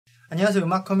안녕하세요.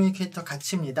 음악 커뮤니케이터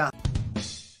가치입니다.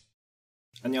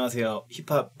 안녕하세요.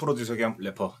 힙합 프로듀서 겸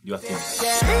래퍼 뉴아트입니다.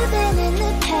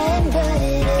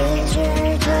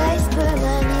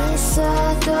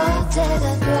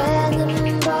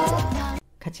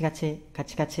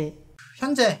 같이.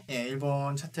 현재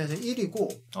일본 차트에서 1위고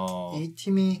이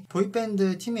팀이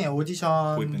보이밴드 팀의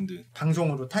오디션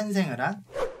방송으로 탄생을 한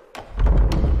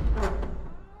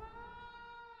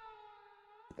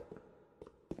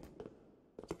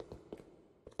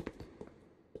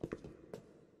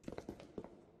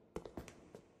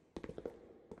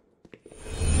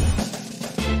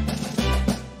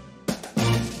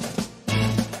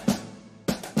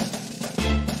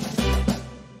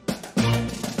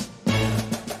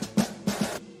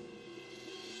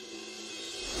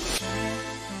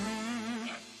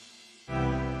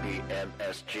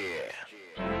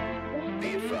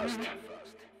BeFirst.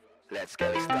 Let's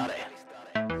get it started.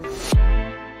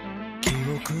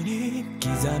 기억이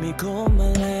刻ま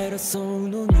れるそ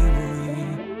の匂い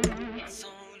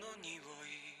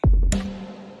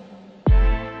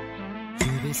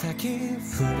指先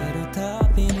触れるた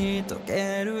びに溶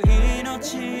ける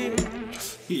命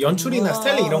이 연출이나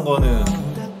스타일링 이런 거는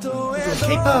좀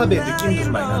K-팝의 느낌도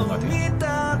좀 많이 나는 것 같아요.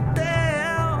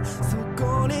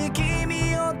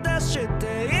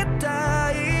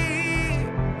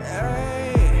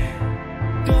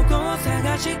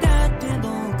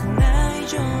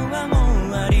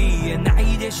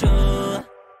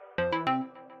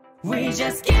 We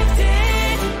just get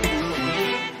it.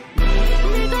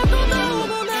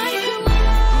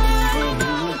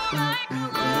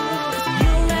 You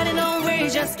already know we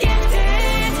just get it.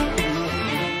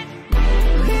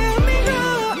 Let me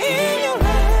go in your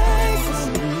eyes,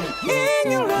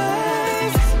 in your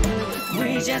eyes.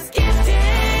 We just get it.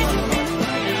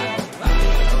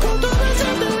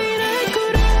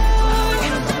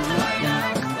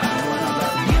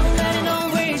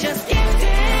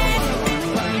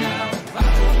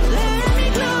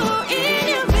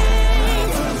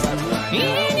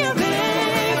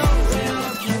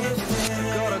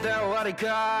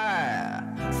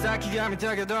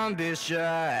 Don't be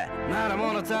shy. 나라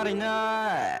物足り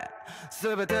ない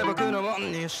全て僕のも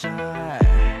んにしたい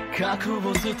覚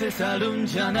悟捨て去るん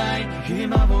じゃない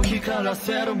今を光ら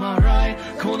せるマライ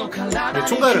この体に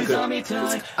刻み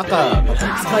たい 아까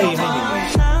스카이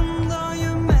하이닝何度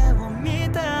夢を見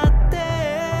たって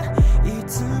い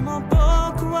つも僕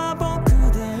は僕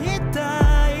でい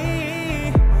たい、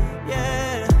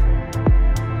yeah、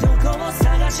どこを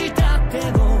探したって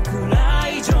僕ら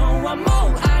以上はもう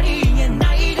ありえ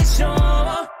ないでしょう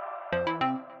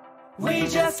We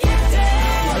just get it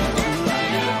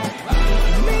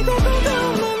見たこと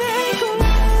もないくらい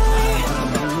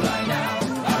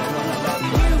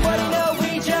Everybody know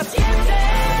we just get it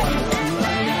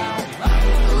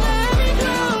Let me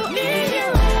go in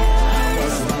your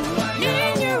eyes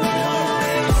In your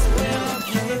eyes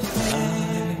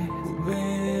I've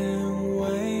been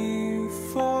waiting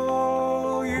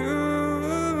for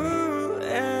you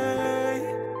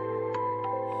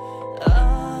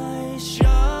I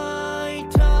shine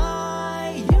太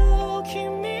陽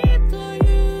君という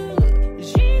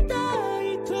時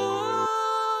代と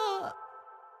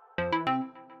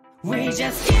We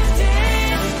just get it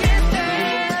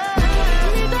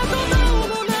見たこと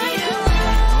もないよ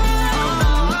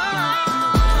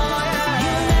You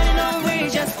already know we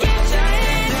just get it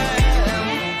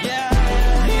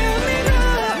Hear me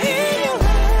now in your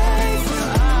eyes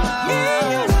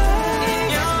In your eyes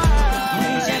We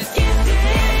just get it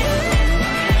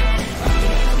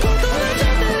言葉じゃ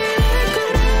足りないく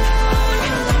らい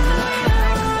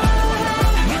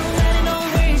You already know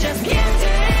we just get it Let me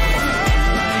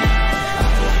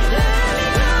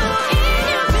go in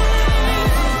your veins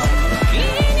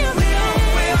In your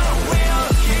veins We'll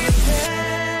keep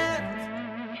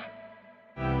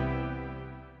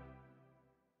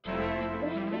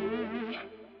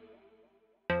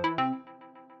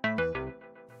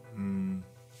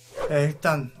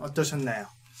일단 어떠셨나요?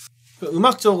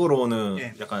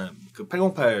 음악적으로는 약간 그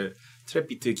 808 트랩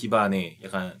비트 기반의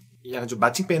약간 좀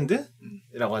마칭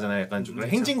밴드라고 하잖아요. 약간 좀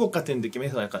행진곡 같은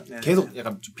느낌에서 약간 계속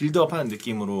약간 좀 빌드업하는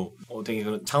느낌으로 되게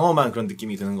그런 장엄한 그런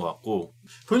느낌이 드는 것 같고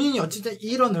본인이 어쨌든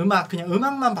이런 음악 그냥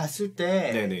음악만 봤을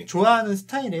때 좋아하는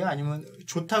스타일이에요? 아니면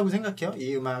좋다고 생각해요?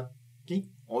 이 음악이?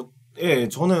 예,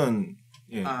 저는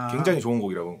굉장히 좋은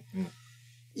곡이라고.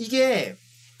 이게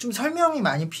좀 설명이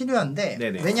많이 필요한데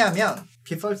왜냐하면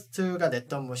BeFirst가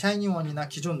냈던 뭐 샤이니원이나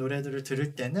기존 노래들을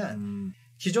들을 때는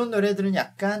기존 노래들은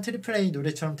약간 트리플 A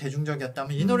노래처럼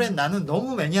대중적이었다면 이 노래는 나는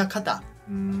너무 매니악하다